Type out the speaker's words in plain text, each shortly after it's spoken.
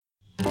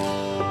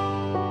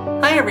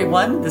Hi,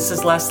 everyone. This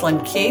is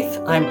Leslyn Keith.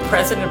 I'm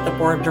president of the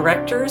board of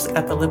directors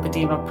at the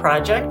Lipedema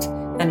Project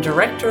and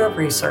director of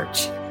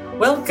research.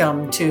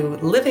 Welcome to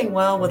Living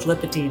Well with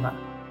Lipedema.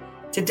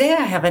 Today,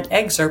 I have an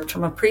excerpt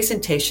from a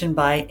presentation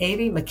by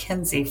Adi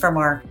McKenzie from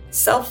our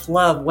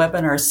Self-Love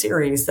webinar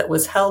series that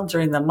was held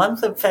during the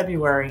month of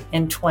February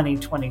in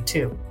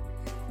 2022.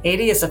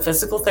 Adi is a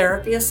physical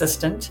therapy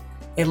assistant,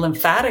 a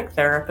lymphatic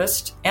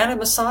therapist, and a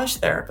massage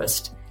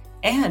therapist.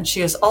 And she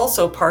is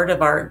also part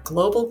of our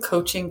Global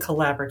Coaching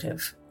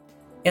Collaborative.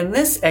 In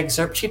this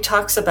excerpt, she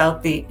talks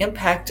about the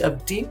impact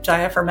of deep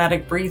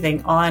diaphragmatic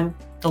breathing on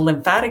the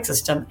lymphatic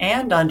system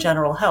and on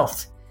general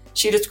health.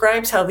 She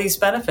describes how these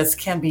benefits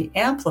can be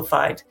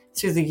amplified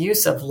through the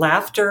use of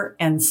laughter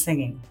and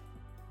singing.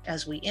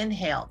 As we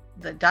inhale,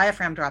 the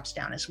diaphragm drops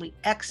down. As we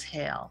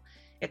exhale,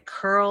 it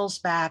curls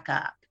back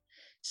up.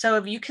 So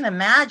if you can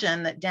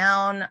imagine that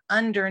down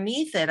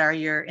underneath it are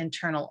your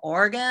internal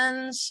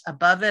organs,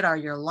 above it are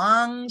your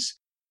lungs,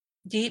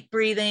 deep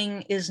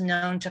breathing is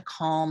known to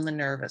calm the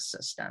nervous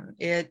system.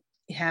 It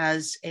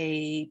has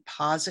a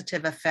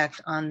positive effect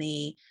on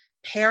the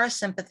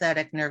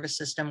parasympathetic nervous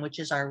system, which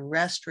is our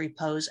rest,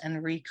 repose,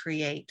 and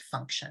recreate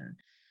function,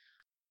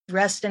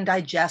 rest and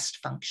digest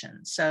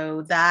function.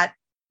 So that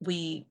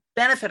we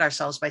benefit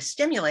ourselves by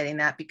stimulating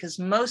that because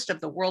most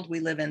of the world we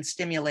live in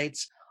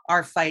stimulates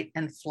our fight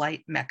and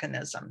flight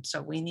mechanism.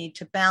 So we need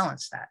to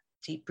balance that.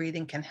 Deep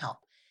breathing can help.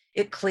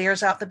 It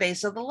clears out the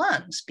base of the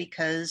lungs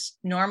because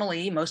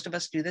normally most of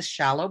us do this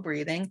shallow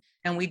breathing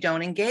and we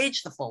don't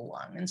engage the full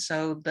lung. And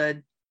so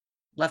the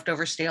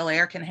leftover stale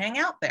air can hang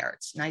out there.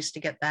 It's nice to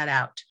get that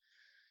out.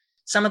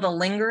 Some of the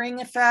lingering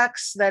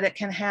effects that it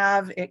can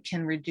have, it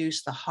can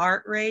reduce the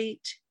heart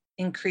rate,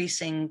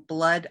 increasing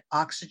blood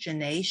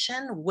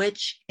oxygenation,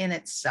 which in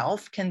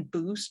itself can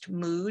boost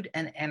mood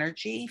and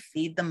energy,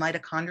 feed the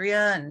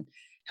mitochondria, and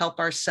help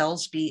our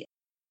cells be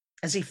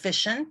as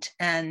efficient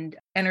and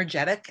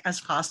energetic as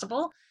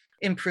possible,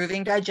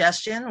 improving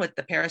digestion with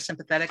the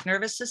parasympathetic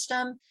nervous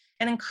system,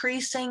 and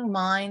increasing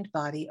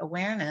mind-body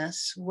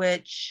awareness,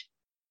 which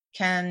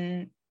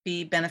can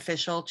be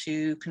beneficial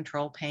to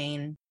control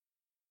pain.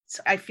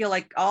 So I feel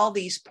like all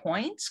these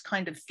points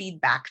kind of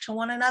feed back to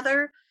one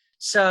another.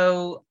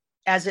 So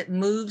as it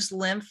moves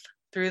lymph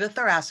through the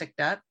thoracic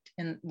duct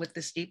and with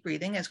this deep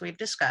breathing, as we've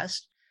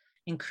discussed,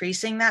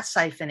 increasing that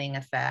siphoning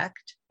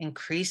effect,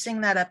 increasing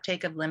that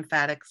uptake of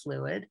lymphatic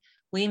fluid,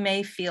 we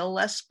may feel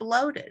less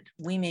bloated.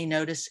 We may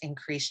notice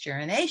increased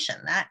urination.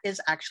 That is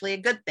actually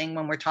a good thing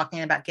when we're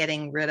talking about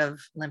getting rid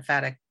of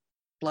lymphatic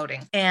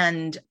bloating.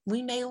 And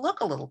we may look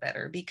a little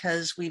better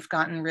because we've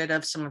gotten rid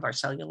of some of our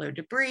cellular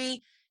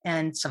debris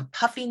and some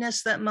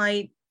puffiness that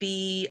might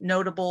be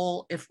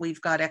notable if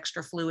we've got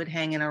extra fluid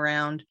hanging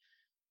around.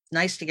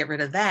 Nice to get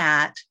rid of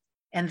that.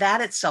 And that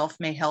itself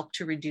may help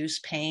to reduce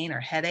pain or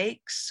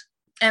headaches.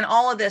 And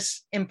all of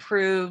this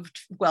improved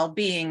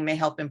well-being may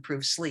help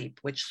improve sleep,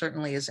 which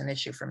certainly is an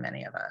issue for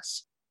many of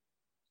us.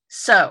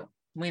 So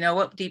we know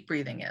what deep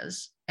breathing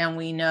is, and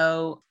we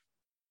know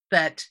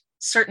that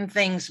certain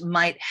things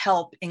might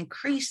help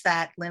increase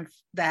that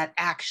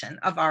action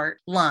of our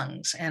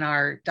lungs and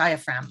our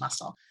diaphragm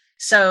muscle.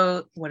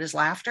 So what is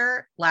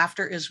laughter?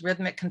 Laughter is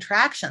rhythmic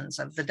contractions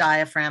of the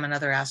diaphragm and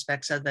other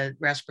aspects of the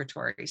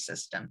respiratory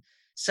system.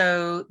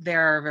 So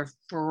there are a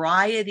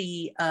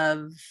variety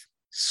of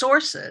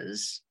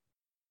sources,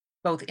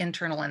 both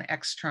internal and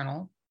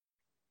external,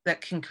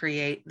 that can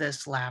create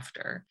this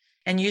laughter.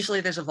 And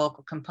usually there's a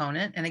vocal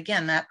component. And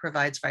again, that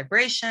provides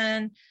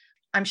vibration.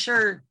 I'm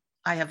sure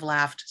I have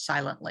laughed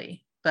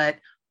silently, but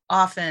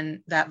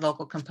often that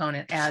vocal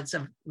component adds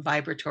a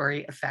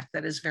vibratory effect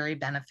that is very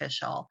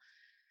beneficial.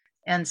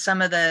 And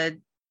some of the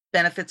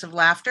benefits of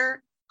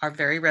laughter are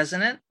very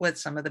resonant with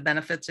some of the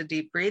benefits of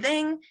deep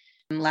breathing.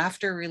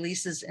 Laughter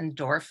releases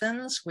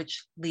endorphins,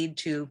 which lead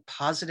to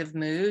positive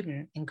mood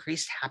and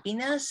increased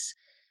happiness,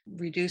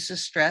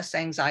 reduces stress,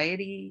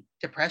 anxiety,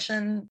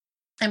 depression,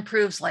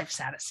 improves life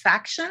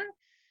satisfaction.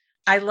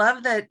 I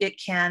love that it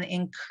can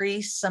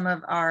increase some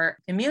of our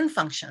immune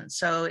function.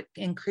 So it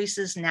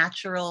increases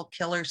natural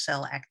killer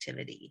cell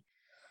activity.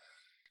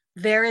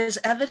 There is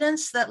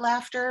evidence that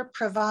laughter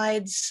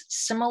provides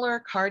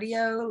similar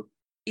cardio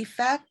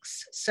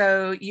effects.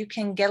 So you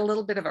can get a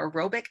little bit of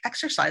aerobic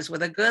exercise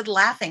with a good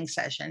laughing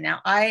session. Now,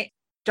 I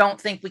don't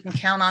think we can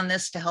count on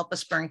this to help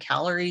us burn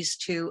calories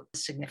to a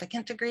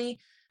significant degree,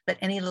 but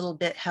any little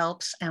bit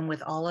helps. And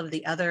with all of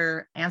the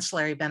other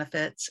ancillary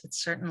benefits,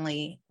 it's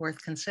certainly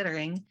worth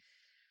considering.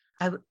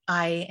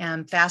 I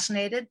am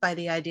fascinated by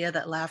the idea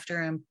that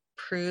laughter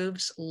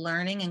improves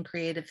learning and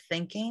creative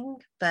thinking,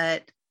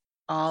 but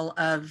all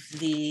of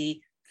the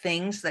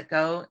things that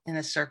go in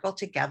a circle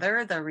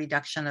together, the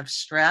reduction of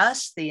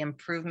stress, the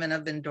improvement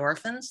of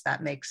endorphins,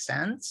 that makes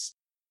sense.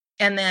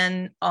 And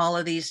then all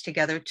of these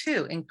together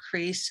too,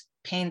 increase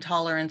pain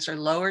tolerance or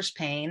lowers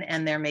pain.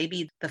 And there may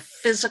be the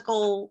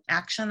physical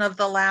action of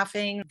the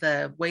laughing,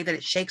 the way that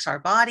it shakes our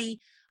body,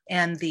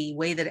 and the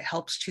way that it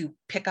helps to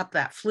pick up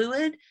that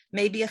fluid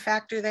may be a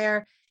factor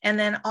there. And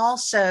then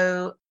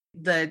also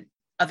the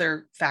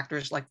other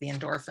factors like the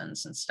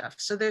endorphins and stuff.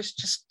 So there's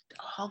just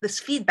all this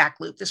feedback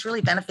loop, this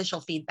really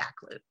beneficial feedback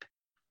loop.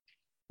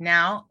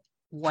 Now,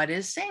 what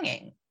is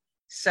singing?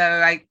 So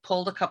I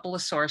pulled a couple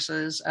of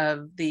sources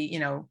of the,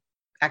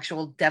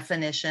 actual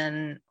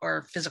definition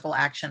or physical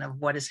action of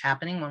what is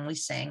happening when we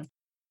sing.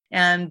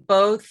 And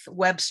both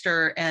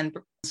Webster and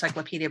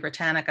Encyclopedia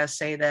Britannica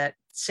say that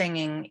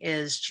singing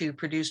is to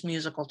produce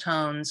musical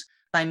tones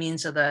by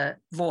means of the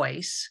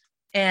voice.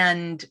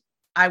 And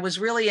I was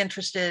really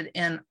interested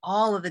in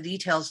all of the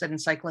details that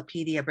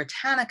Encyclopedia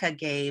Britannica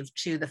gave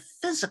to the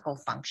physical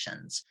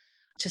functions.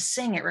 To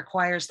sing, it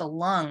requires the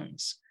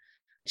lungs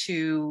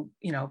to,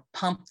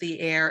 pump the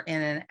air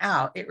in and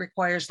out. It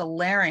requires the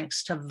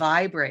larynx to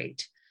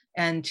vibrate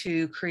and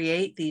to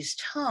create these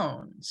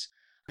tones.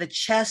 The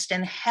chest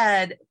and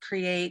head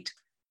create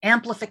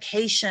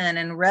amplification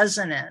and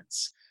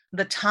resonance.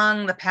 The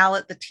tongue, the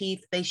palate, the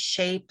teeth, they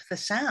shape the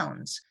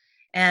sounds.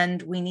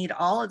 And we need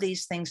all of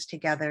these things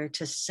together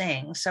to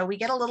sing. So we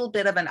get a little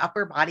bit of an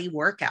upper body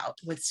workout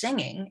with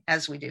singing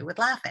as we do with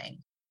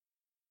laughing.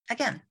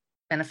 Again,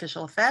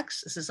 beneficial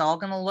effects. This is all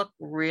going to look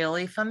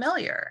really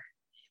familiar.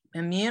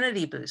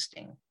 Immunity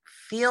boosting,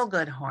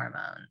 feel-good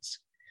hormones,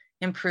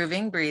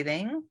 improving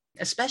breathing,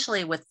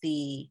 especially with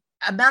the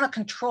amount of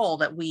control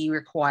that we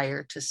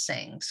require to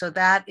sing. So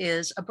that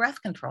is a breath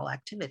control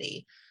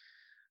activity.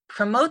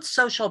 Promotes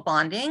social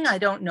bonding. I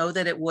don't know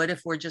that it would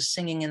if we're just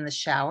singing in the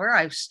shower.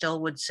 I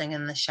still would sing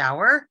in the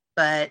shower,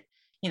 but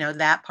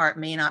that part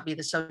may not be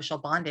the social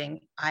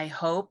bonding. I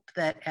hope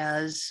that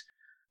as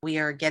we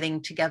are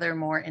getting together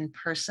more in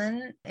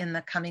person in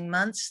the coming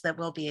months, that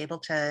we'll be able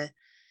to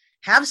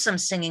have some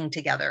singing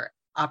together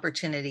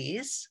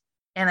opportunities.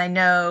 And I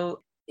know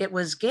it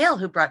was Gail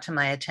who brought to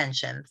my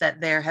attention that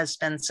there has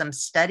been some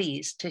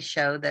studies to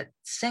show that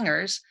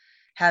singers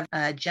have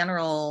a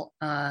general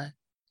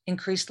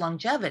increased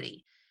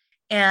longevity.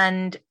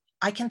 And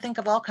I can think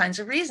of all kinds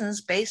of reasons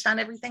based on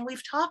everything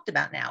we've talked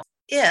about now.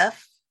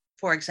 If,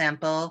 for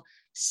example,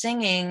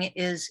 singing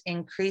is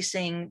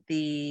increasing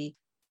the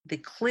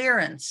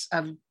clearance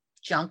of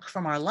junk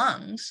from our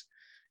lungs,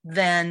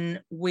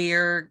 then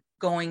we're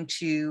going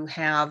to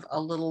have a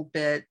little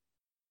bit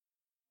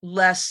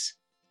less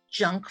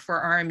junk for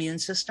our immune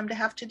system to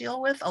have to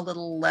deal with, a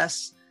little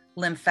less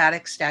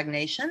lymphatic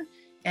stagnation.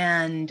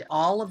 And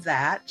all of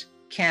that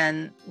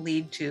can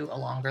lead to a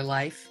longer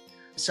life.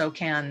 So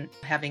can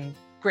having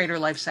greater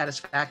life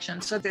satisfaction.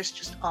 So there's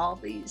just all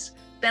these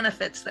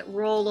benefits that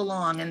roll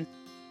along and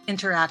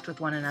interact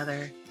with one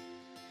another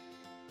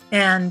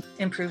and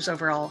improves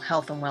overall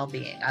health and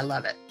well-being. I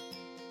love it.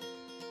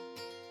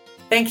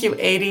 Thank you,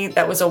 Adi.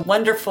 That was a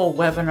wonderful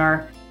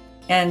webinar.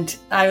 And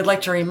I would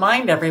like to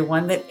remind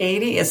everyone that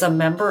Adi is a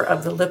member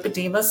of the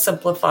Lipedema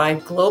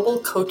Simplified Global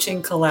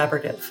Coaching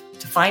Collaborative.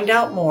 To find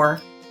out more,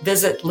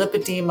 visit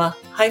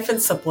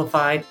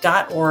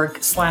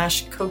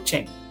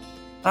lipedema-simplified.org/coaching.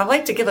 I'd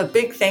like to give a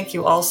big thank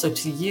you also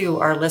to you,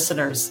 our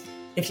listeners.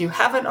 If you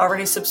haven't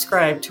already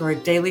subscribed to our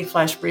daily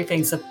flash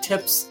briefings of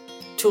tips,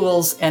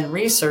 tools, and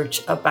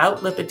research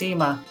about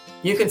lipedema,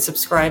 you can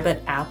subscribe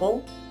at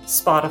Apple,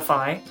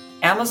 Spotify,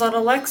 Amazon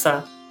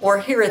Alexa, or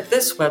here at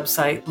this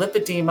website,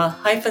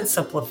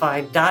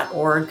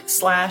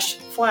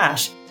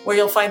 lipedema-simplified.org/flash, where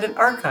you'll find an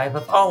archive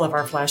of all of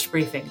our flash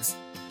briefings.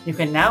 You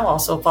can now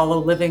also follow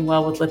Living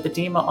Well with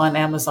Lipedema on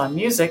Amazon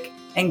Music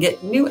and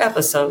get new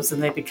episodes when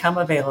they become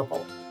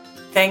available.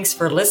 Thanks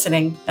for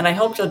listening, and I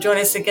hope you'll join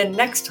us again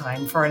next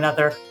time for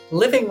another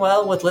Living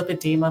Well with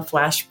Lipedema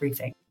flash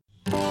briefing.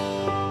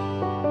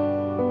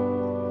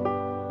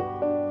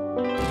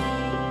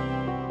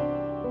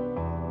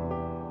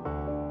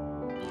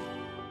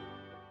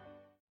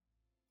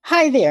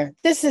 Hi there,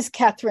 this is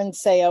Catherine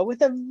Seo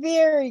with a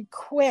very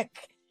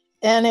quick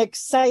and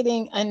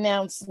exciting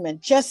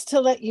announcement. Just to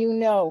let you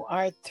know,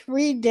 our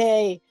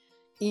 3-day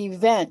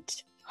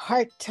event,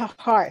 Heart to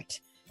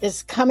Heart,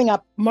 is coming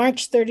up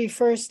March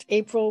 31st,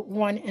 April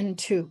 1 and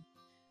 2.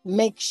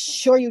 Make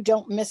sure you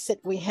don't miss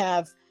it. We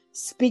have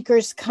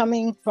speakers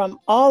coming from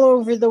all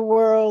over the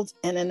world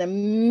and an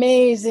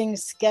amazing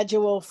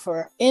schedule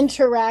for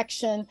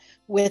interaction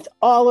with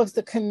all of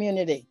the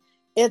community.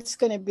 It's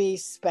going to be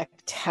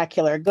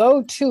spectacular.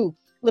 Go to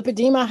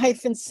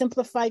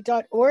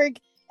lipedema-simplified.org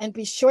and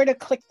be sure to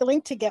click the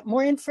link to get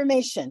more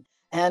information.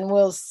 And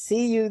we'll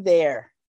see you there.